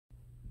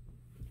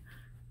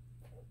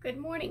Good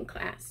morning,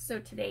 class. So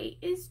today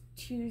is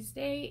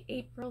Tuesday,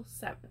 April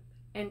 7th.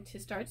 And to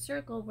start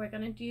circle, we're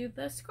going to do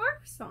the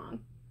scarf song.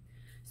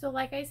 So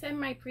like I said in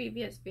my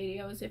previous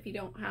videos, if you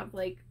don't have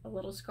like a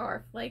little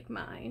scarf like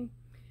mine,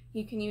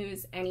 you can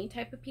use any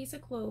type of piece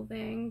of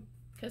clothing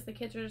because the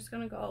kids are just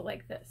going to go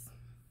like this.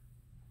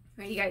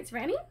 Are you guys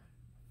ready?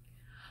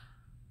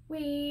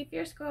 Wave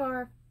your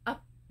scarf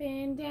up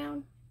and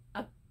down,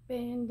 up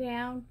and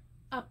down,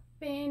 up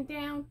and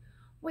down.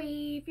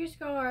 Wave your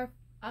scarf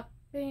up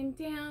and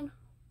down,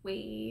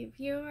 wave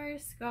your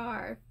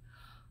scarf,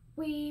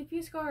 wave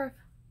your scarf,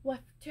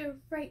 left to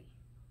right,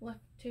 left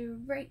to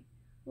right,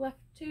 left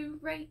to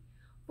right,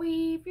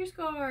 wave your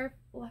scarf,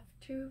 left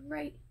to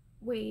right,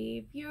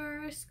 wave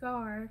your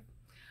scarf,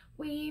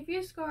 wave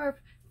your scarf,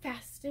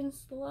 fast and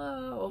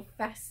slow,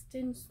 fast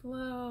and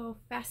slow,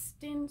 fast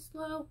and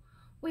slow,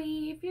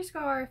 wave your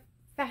scarf,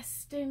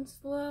 fast and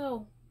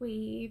slow,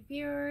 wave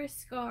your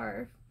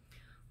scarf,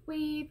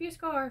 wave your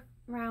scarf,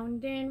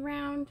 round and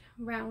round,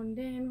 round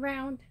and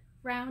round,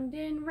 round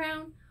and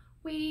round,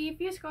 wave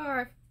your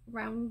scarf,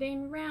 round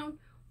and round,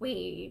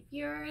 wave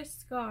your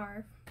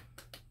scarf.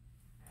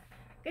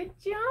 Good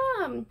job.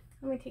 I'm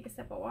going to take a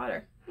sip of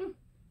water.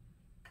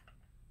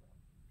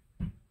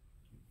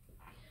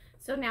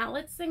 So now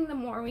let's sing The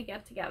More We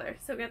Get Together.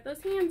 So get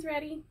those hands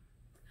ready.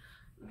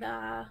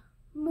 The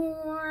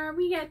more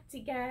we get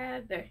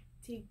together,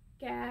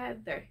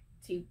 together,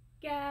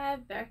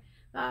 together.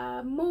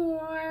 The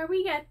more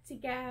we get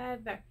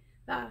together,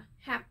 the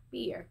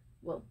happier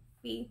we'll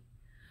be.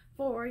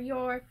 For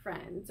your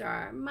friends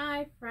are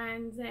my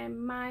friends,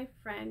 and my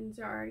friends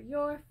are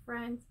your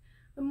friends.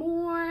 The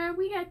more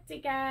we get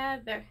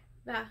together,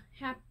 the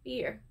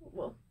happier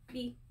we'll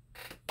be.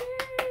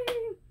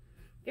 Yay!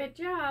 Good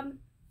job.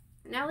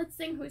 Now let's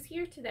sing Who's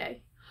Here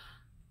Today.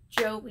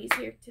 Joey's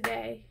here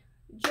today.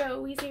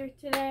 Joey's here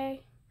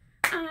today.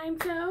 I'm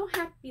so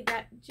happy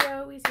that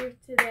Joey's here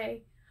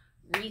today.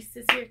 Reese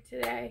is here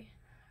today.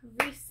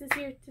 Reese is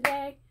here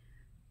today.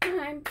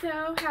 I'm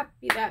so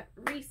happy that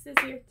Reese is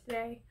here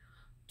today.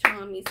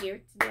 Tommy's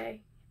here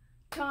today.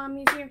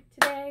 Tommy's here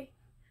today.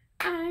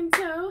 I'm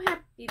so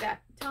happy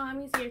that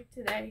Tommy's here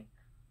today.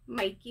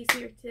 Mikey's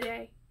here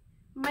today.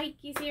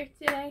 Mikey's here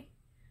today.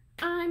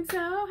 I'm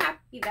so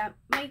happy that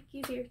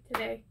Mikey's here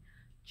today.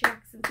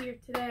 Jackson's here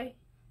today.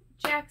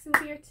 Jackson's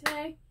here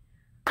today.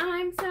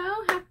 I'm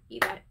so happy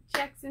that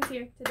Jackson's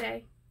here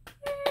today.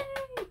 Yay!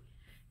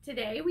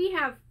 Today we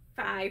have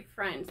 5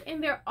 friends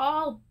and they're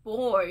all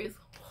boys.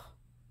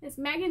 Miss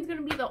Megan's going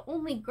to be the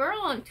only girl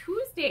on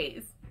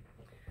Tuesdays.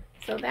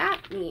 So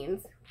that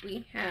means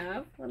we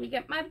have, let me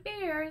get my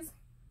bears.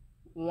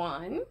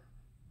 1,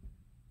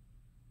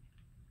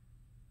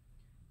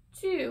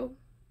 2,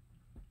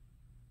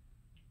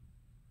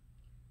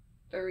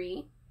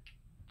 3,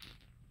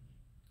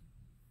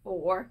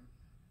 4,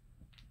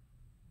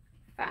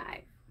 5.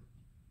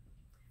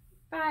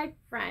 5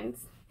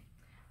 friends.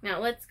 Now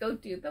let's go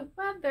do the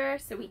weather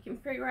so we can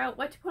figure out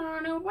what to put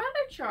on our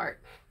weather chart.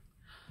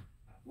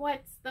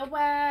 What's the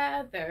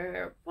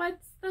weather?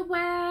 What's the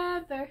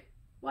weather?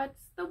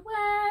 What's the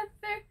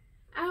weather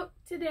out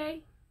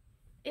today?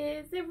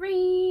 Is it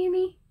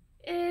rainy?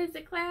 Is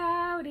it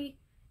cloudy?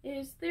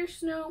 Is there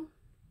snow?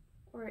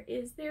 Or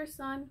is there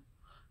sun?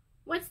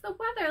 What's the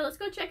weather? Let's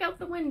go check out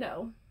the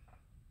window.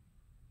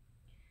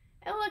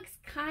 It looks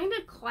kind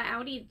of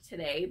cloudy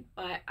today,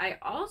 but I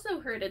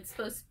also heard it's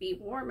supposed to be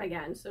warm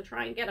again, so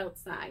try and get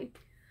outside.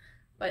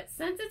 But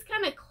since it's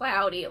kind of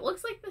cloudy, it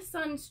looks like the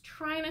sun's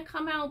trying to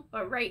come out,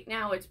 but right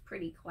now it's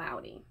pretty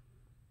cloudy.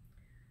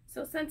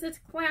 So since it's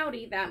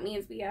cloudy, that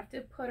means we have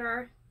to put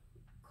our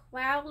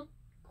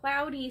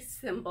cloudy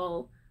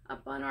symbol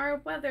up on our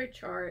weather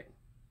chart.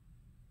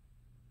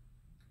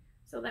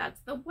 So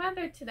that's the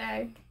weather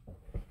today.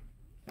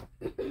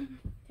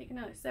 Take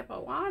another sip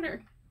of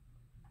water.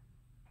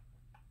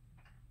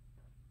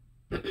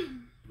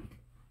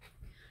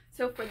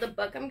 So for the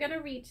book I'm going to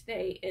read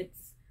today,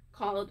 it's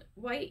called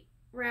White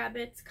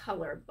Rabbit's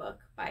Color Book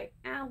by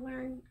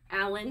Alan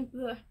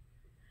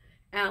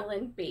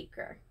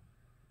Baker.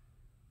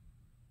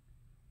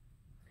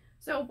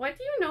 So what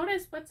do you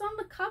notice? What's on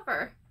the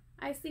cover?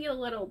 I see a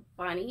little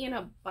bunny in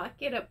a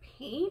bucket of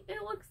paint,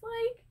 it looks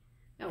like.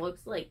 It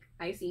looks like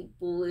I see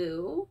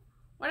blue.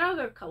 What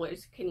other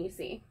colors can you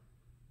see?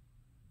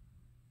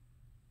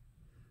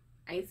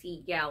 I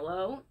see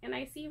yellow and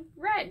I see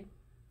red.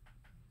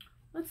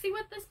 Let's see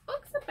what this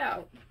book's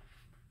about.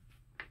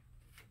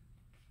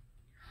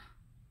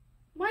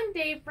 One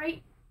day,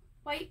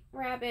 White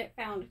Rabbit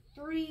found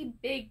 3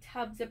 big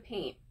tubs of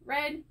paint,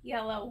 red,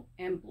 yellow,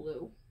 and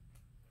blue.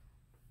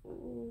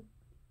 Ooh.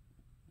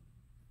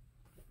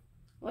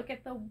 Look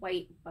at the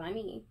white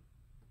bunny.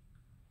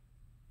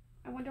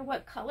 I wonder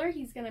what color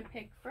he's going to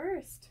pick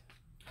first.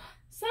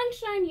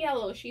 Sunshine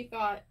yellow, she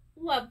thought.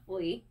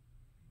 Lovely.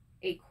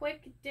 A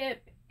quick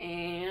dip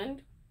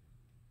and...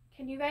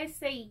 Can you guys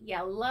say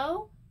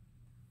yellow?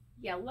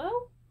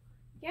 Yellow?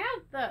 Yeah,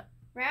 the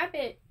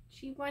rabbit,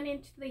 she went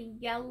into the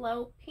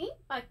yellow paint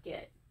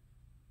bucket.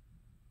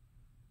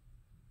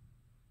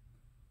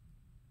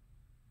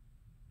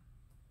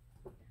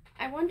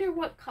 I wonder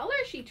what color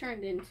she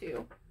turned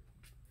into.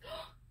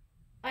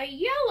 A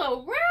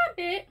yellow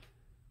rabbit,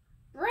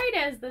 bright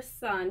as the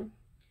sun.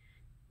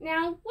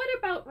 Now, what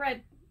about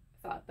red,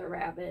 thought the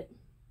rabbit.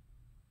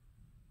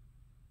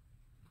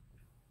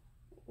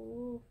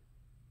 Ooh.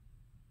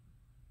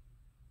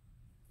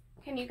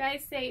 Can you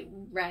guys say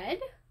red?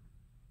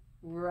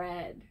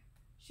 Red.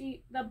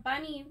 The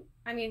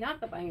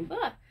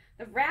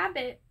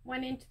rabbit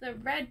went into the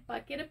red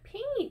bucket of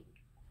paint.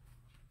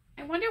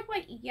 I wonder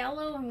what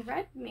yellow and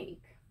red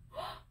make.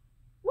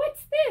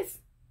 What's this?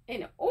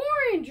 An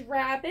orange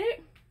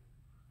rabbit.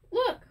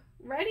 Look,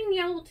 red and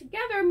yellow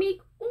together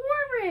make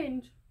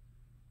orange.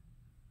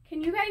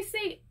 Can you guys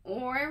say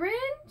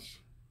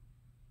orange?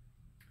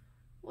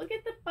 Look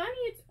at the bunny,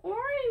 it's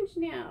orange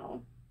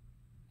now.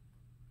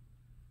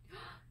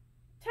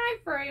 Time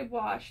for a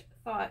wash,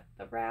 thought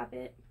the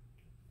rabbit.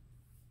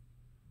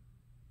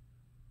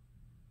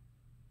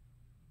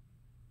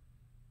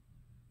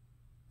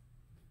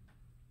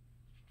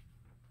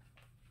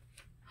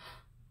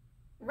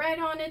 Red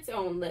on its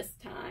own this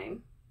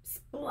time.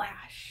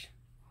 Splash.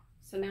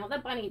 So now the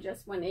bunny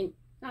just went in,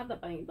 not the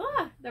bunny,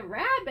 the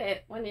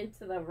rabbit went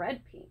into the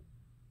red paint.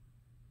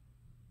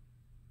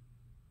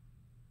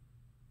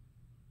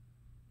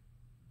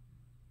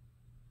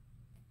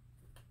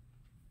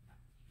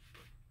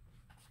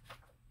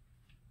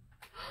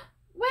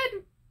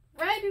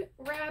 Red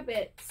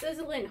rabbit,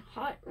 sizzling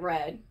hot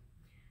red.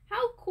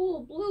 How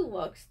cool blue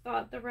looks,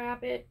 thought the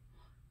rabbit.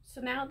 So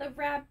now the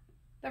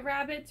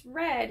rabbit's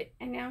red,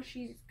 and now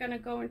she's gonna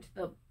go into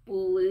the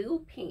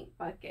blue paint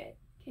bucket.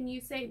 Can you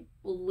say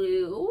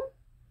blue?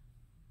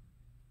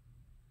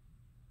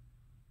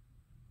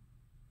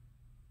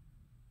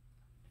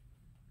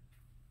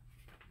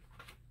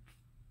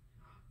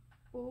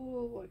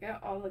 Ooh, look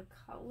at all the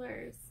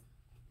colors.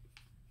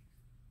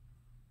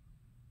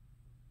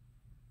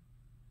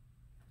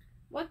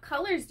 What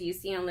colors do you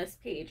see on this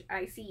page?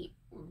 I see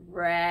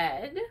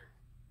red,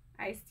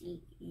 I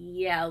see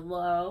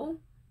yellow,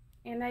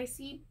 and I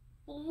see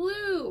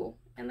blue.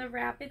 And the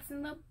rabbit's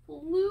in the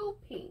blue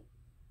paint.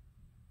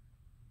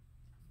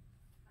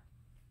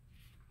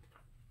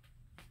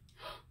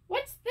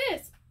 What's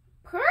this?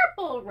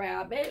 Purple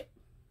rabbit.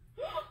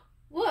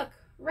 Look,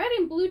 red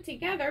and blue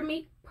together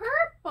make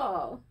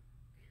purple.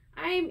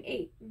 I'm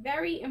a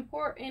very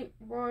important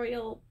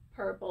royal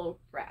purple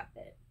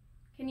rabbit.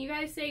 Can you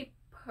guys say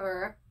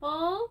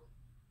purple?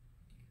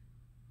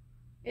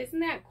 Isn't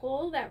that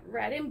cool that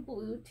red and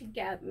blue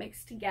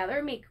mixed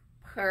together make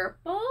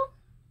purple?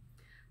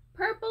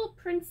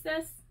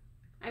 Princess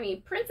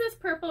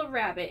Purple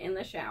Rabbit in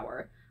the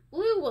shower.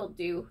 Blue will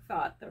do,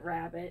 thought the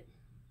rabbit.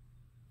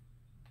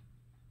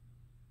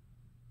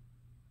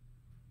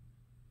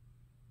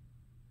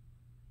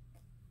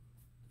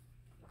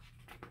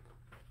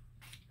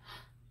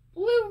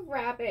 Blue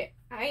rabbit,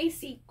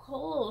 icy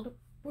cold.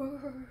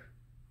 Brr.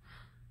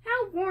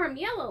 How warm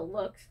yellow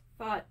looks,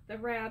 thought the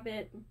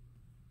rabbit.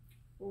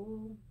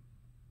 Ooh.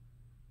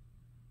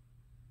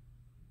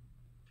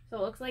 So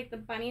it looks like the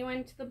bunny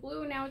went to the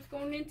blue, now it's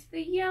going into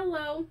the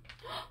yellow.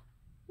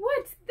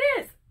 What's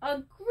this? A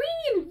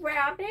green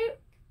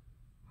rabbit?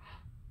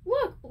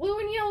 Look, blue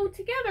and yellow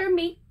together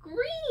make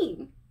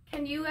green.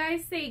 Can you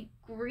guys say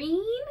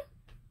green?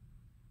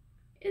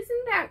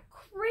 Isn't that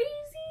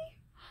crazy?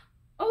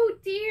 Oh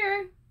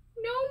dear,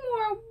 no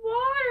more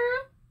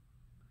water.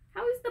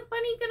 How is the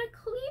bunny gonna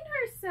clean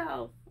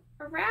herself?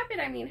 Or rabbit,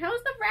 I mean. How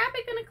is the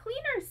rabbit gonna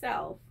clean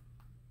herself?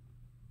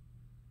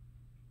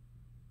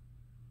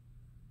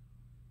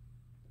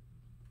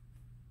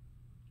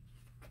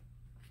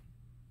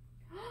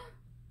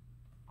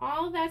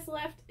 All that's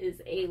left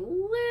is a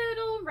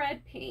little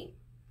red paint.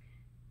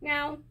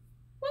 Now,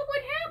 what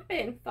would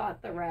happen,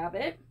 thought the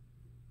rabbit.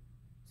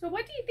 So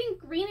what do you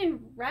think green and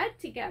red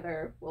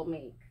together will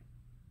make?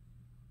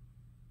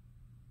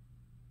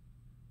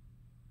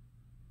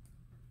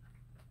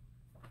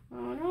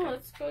 Oh no,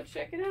 let's go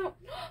check it out.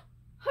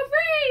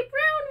 Hooray,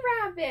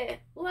 brown rabbit.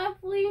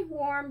 Lovely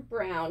warm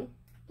brown.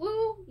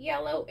 Blue,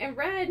 yellow, and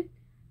red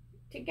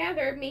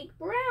together make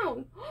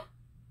brown.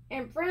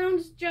 And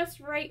brown's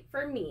just right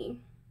for me.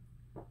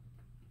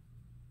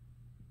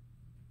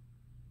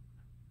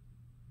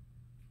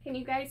 Can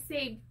you guys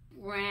say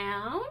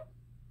brown?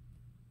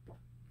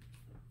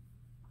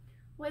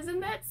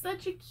 Wasn't that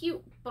such a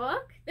cute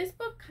book? This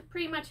book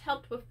pretty much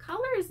helped with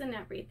colors and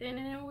everything,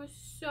 and it was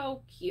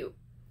so cute.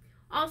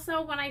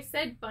 Also, when I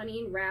said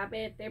bunny and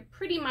rabbit, they're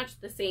pretty much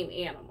the same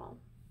animal.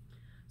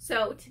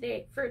 So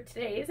for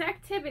today's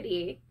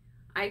activity,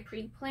 I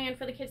pre-planned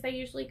for the kids that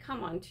usually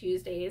come on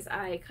Tuesdays.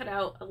 I cut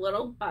out a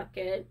little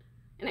bucket,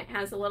 and it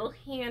has a little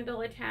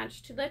handle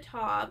attached to the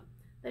top.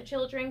 The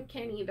children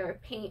can either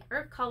paint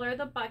or color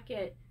the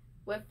bucket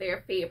with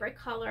their favorite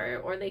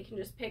color, or they can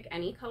just pick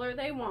any color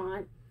they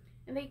want,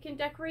 and they can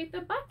decorate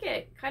the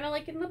bucket, kind of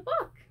like in the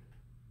book.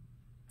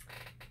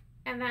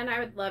 And then I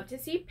would love to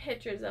see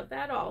pictures of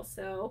that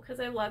also, because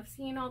I love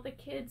seeing all the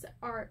kids'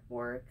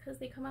 artwork because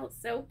they come out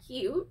so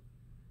cute.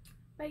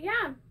 But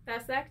yeah,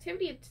 that's the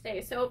activity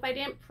today. So if I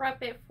didn't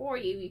prep it for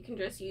you, you can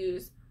just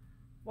use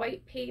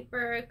white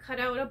paper, cut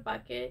out a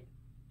bucket,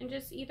 and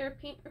just either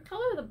paint or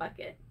color the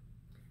bucket.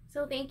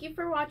 So thank you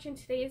for watching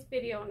today's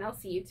video, and I'll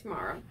see you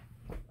tomorrow.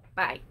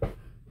 Bye.